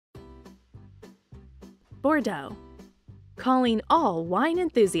Bordeaux. Calling all wine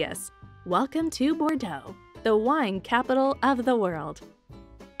enthusiasts, welcome to Bordeaux, the wine capital of the world.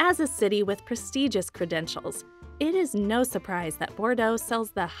 As a city with prestigious credentials, it is no surprise that Bordeaux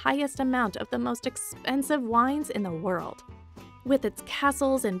sells the highest amount of the most expensive wines in the world. With its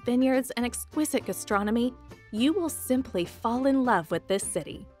castles and vineyards and exquisite gastronomy, you will simply fall in love with this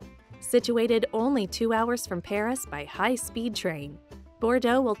city. Situated only 2 hours from Paris by high-speed train,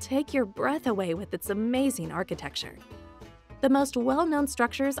 Bordeaux will take your breath away with its amazing architecture. The most well-known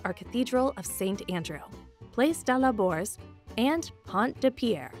structures are Cathedral of Saint Andrew, Place de la Bourse, and Pont de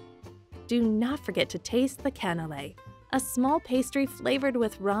Pierre. Do not forget to taste the Canelé, a small pastry flavored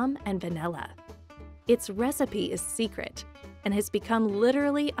with rum and vanilla. Its recipe is secret and has become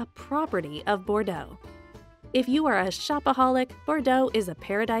literally a property of Bordeaux. If you are a shopaholic, Bordeaux is a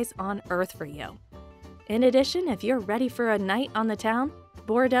paradise on earth for you. In addition, if you're ready for a night on the town,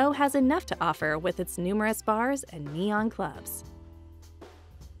 Bordeaux has enough to offer with its numerous bars and neon clubs.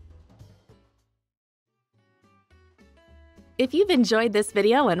 If you've enjoyed this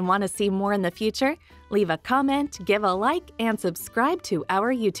video and want to see more in the future, leave a comment, give a like, and subscribe to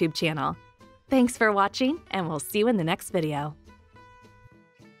our YouTube channel. Thanks for watching, and we'll see you in the next video.